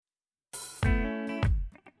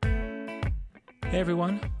Hey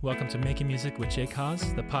everyone, welcome to Making Music with Jake Haas,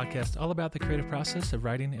 the podcast all about the creative process of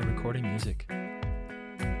writing and recording music.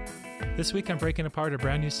 This week I'm breaking apart a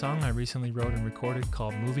brand new song I recently wrote and recorded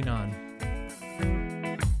called Moving On.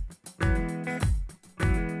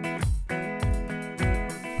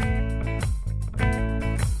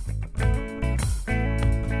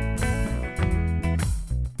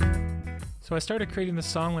 So I started creating the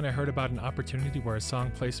song when I heard about an opportunity where a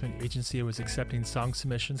song placement agency was accepting song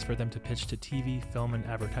submissions for them to pitch to TV, film, and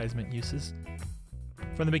advertisement uses.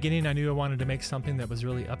 From the beginning, I knew I wanted to make something that was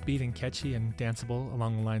really upbeat and catchy and danceable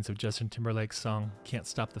along the lines of Justin Timberlake's song, Can't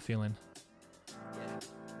Stop the Feeling.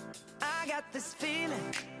 I got this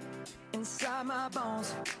feeling inside my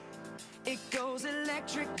bones. It goes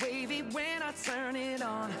electric wavy when I turn it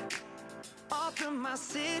on. Off from my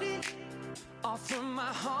city, off from my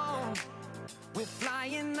home. We're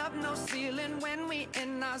flying up no ceiling when we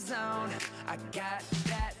in our zone. I got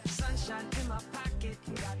that sunshine in my pocket,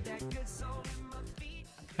 got that good soul in my feet.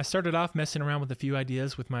 I started off messing around with a few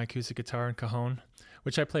ideas with my acoustic guitar and cajon,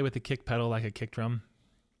 which I play with a kick pedal like a kick drum.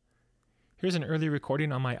 Here's an early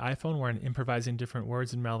recording on my iPhone where I'm improvising different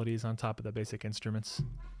words and melodies on top of the basic instruments.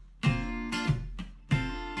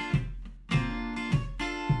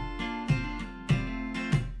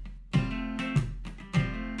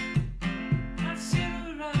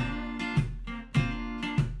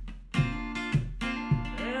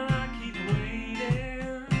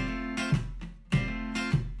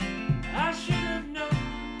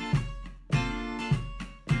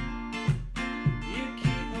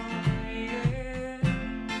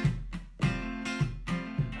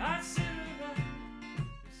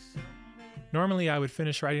 Normally, I would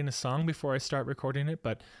finish writing a song before I start recording it,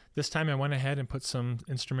 but this time I went ahead and put some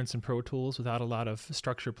instruments in Pro Tools without a lot of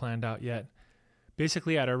structure planned out yet.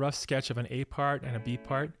 Basically, I had a rough sketch of an A part and a B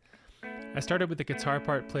part. I started with the guitar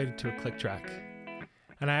part played to a click track,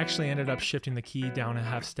 and I actually ended up shifting the key down a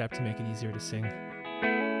half step to make it easier to sing.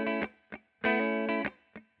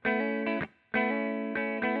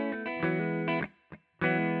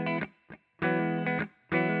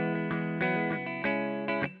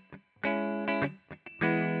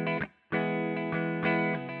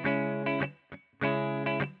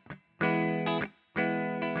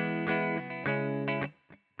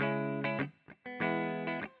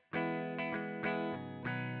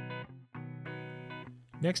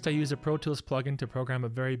 Next, I use a Pro Tools plugin to program a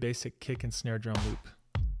very basic kick and snare drum loop.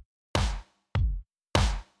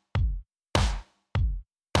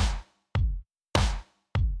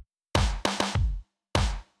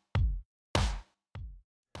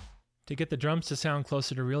 To get the drums to sound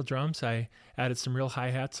closer to real drums, I added some real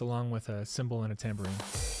hi-hats along with a cymbal and a tambourine.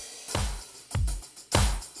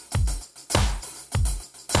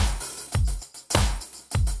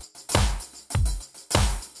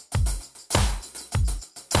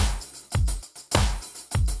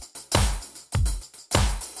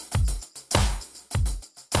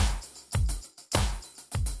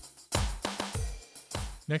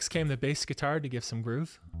 Next came the bass guitar to give some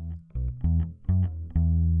groove.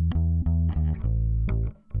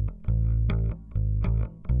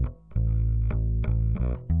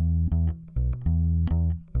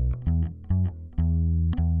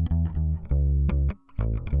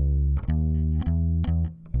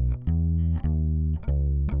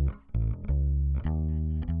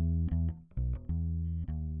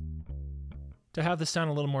 To have this sound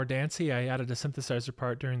a little more dancey, I added a synthesizer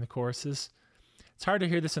part during the choruses. It's hard to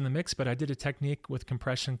hear this in the mix, but I did a technique with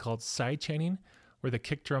compression called sidechaining, where the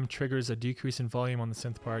kick drum triggers a decrease in volume on the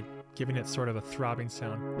synth part, giving it sort of a throbbing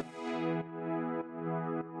sound.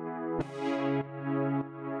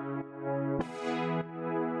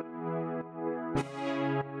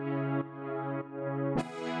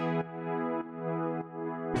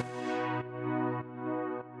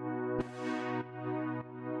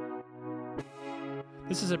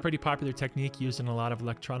 This is a pretty popular technique used in a lot of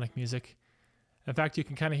electronic music. In fact, you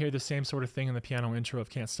can kind of hear the same sort of thing in the piano intro of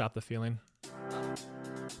Can't Stop the Feeling.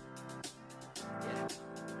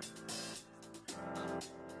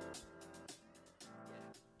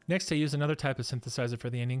 Next, I use another type of synthesizer for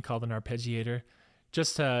the ending called an arpeggiator,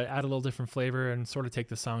 just to add a little different flavor and sort of take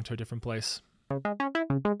the song to a different place.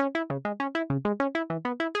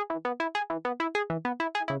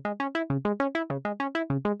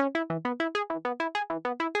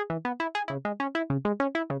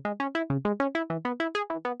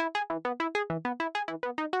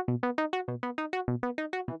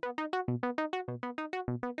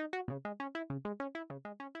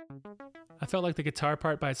 I felt like the guitar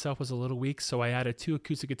part by itself was a little weak, so I added 2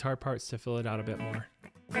 acoustic guitar parts to fill it out a bit more.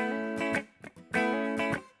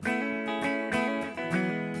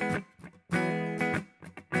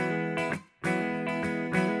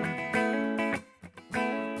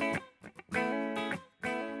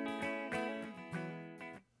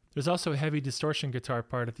 There's also a heavy distortion guitar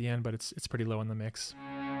part at the end, but it's pretty low in the mix.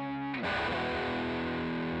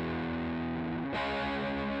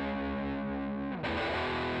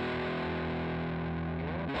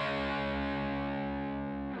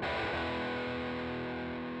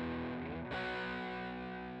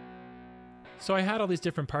 So I had all these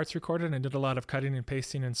different parts recorded and I did a lot of cutting and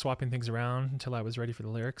pasting and swapping things around until I was ready for the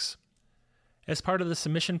lyrics. As part of the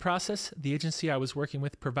submission process, the agency I was working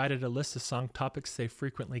with provided a list of song topics they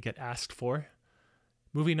frequently get asked for.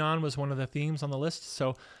 Moving on was one of the themes on the list,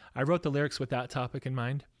 so I wrote the lyrics with that topic in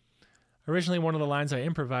mind. Originally, one of the lines I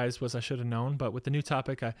improvised was I should have known, but with the new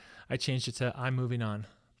topic, I changed it to I'm moving on.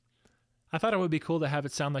 I thought it would be cool to have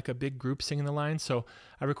it sound like a big group singing the line, so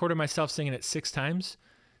I recorded myself singing it 6 times.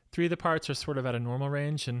 3 of the parts are sort of at a normal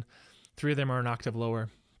range, and 3 of them are an octave lower.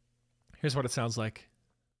 Here's what it sounds like.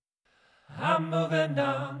 I'm moving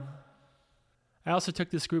on. I also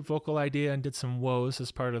took this group vocal idea and did some woes as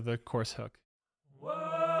part of the chorus hook. Whoa, whoa,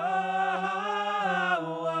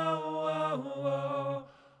 whoa, whoa,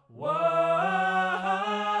 whoa, whoa,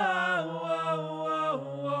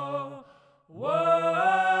 whoa,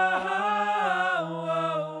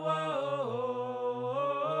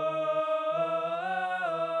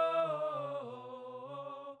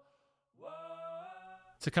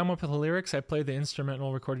 To come up with the lyrics, I played the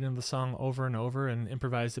instrumental recording of the song over and over and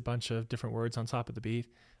improvised a bunch of different words on top of the beat.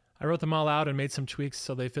 I wrote them all out and made some tweaks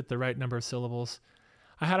so they fit the right number of syllables.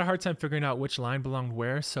 I had a hard time figuring out which line belonged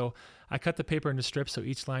where, so I cut the paper into strips so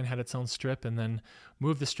each line had its own strip and then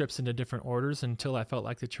moved the strips into different orders until I felt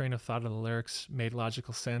like the train of thought of the lyrics made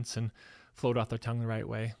logical sense and flowed off the tongue the right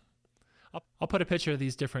way. I'll put a picture of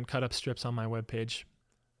these different cut-up strips on my webpage.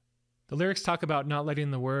 The lyrics talk about not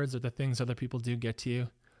letting the words or the things other people do get to you.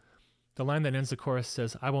 The line that ends the chorus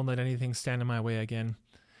says, I won't let anything stand in my way again.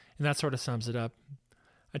 And that sort of sums it up.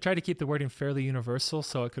 I tried to keep the wording fairly universal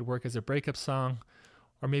so it could work as a breakup song,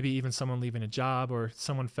 or maybe even someone leaving a job, or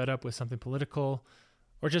someone fed up with something political,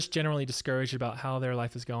 or just generally discouraged about how their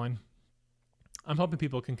life is going. I'm hoping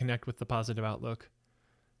people can connect with the positive outlook.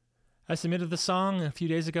 I submitted the song a few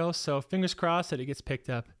days ago, so fingers crossed that it gets picked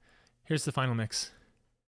up. Here's the final mix.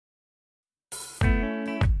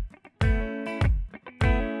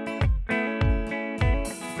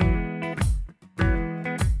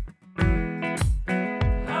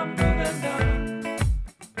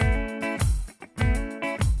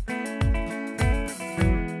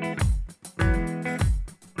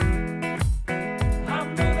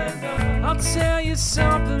 Tell you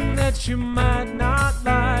something that you might not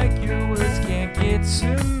like. Your words can't get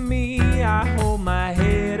to me. I hold my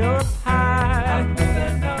head up high.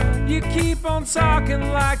 You keep on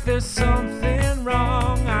talking like there's something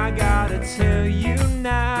wrong. I gotta tell you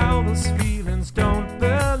now, those feelings don't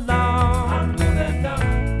belong.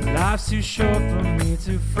 Life's too short for me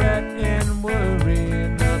to fret and worry.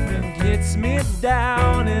 Nothing gets me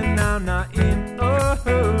down and I'm not in a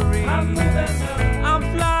hurry. I'm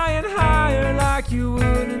flying higher like you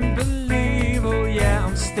wouldn't believe. Oh yeah,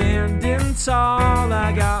 I'm standing tall.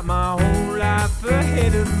 I got my whole life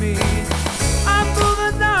ahead of me. I'm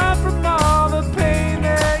moving on from all the pain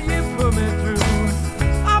that you put me through.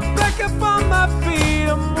 I'm back up on my feet.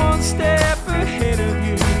 I'm one step ahead of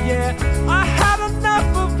you. Yeah, I had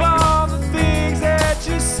enough of all the things that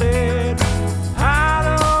you said. I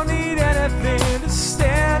don't need anything to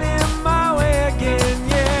stand in my way again.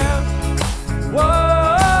 Yeah. Whoa.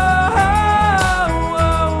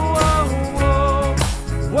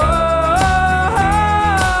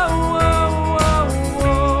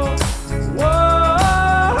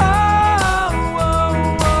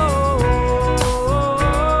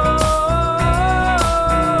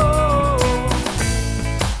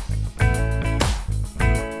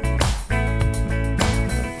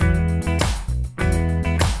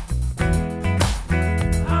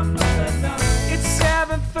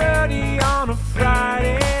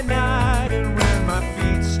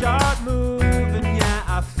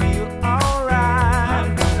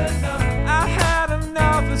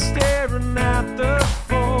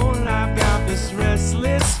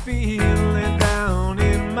 Feeling down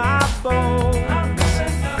in my bones.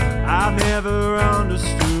 I never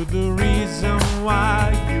understood the reason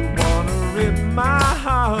why you wanna rip my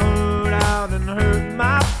heart out and hurt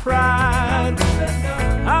my pride.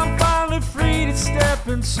 I'm finally free to step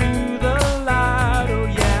into the light. Oh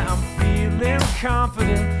yeah, I'm feeling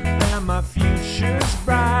confident and my future's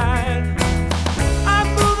bright. I'm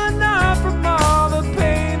moving on from all the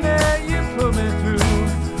pain that you put me through.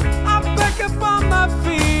 I'm back up on my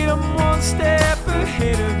feet. I'm one step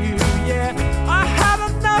ahead of you, yeah. I had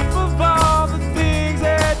enough of all the things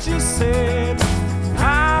that you said.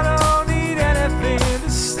 I don't need anything to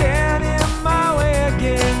stay.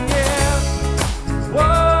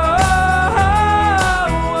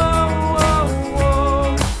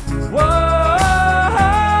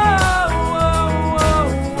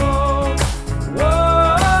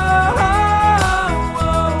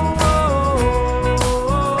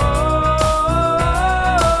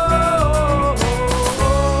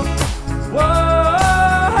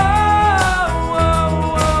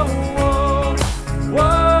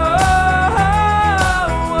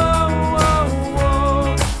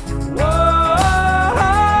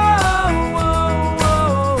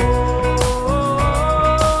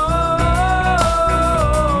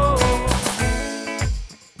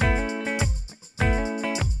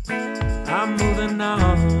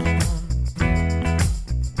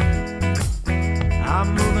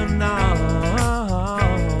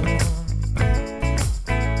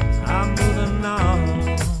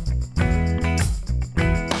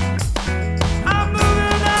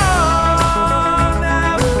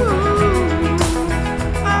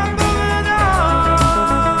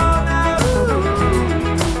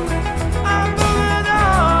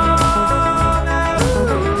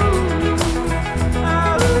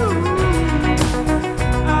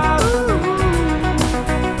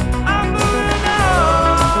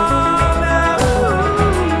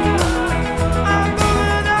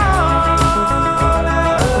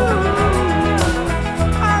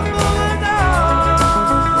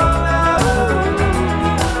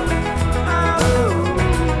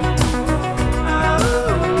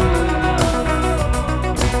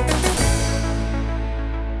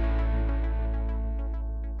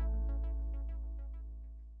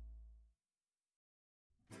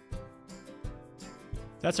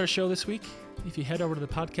 That's our show this week. If you head over to the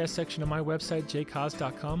podcast section of my website,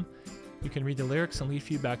 jcause.com, you can read the lyrics and leave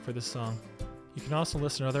feedback for this song. You can also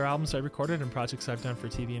listen to other albums I recorded and projects I've done for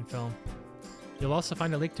TV and film. You'll also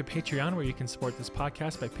find a link to Patreon where you can support this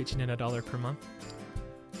podcast by pitching in $1 per month.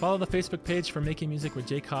 Follow the Facebook page for Making Music with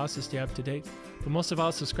J Cause to stay up to date, but most of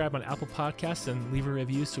all, subscribe on Apple Podcasts and leave a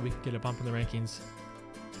review so we can get a bump in the rankings.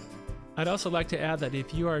 I'd also like to add that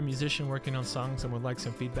if you are a musician working on songs and would like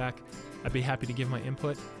some feedback, I'd be happy to give my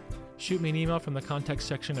input. Shoot me an email from the contact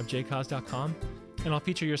section of jcause.com, and I'll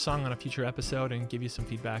feature your song on a future episode and give you some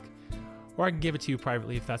feedback. Or I can give it to you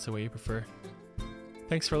privately if that's the way you prefer.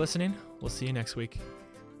 Thanks for listening. We'll see you next week.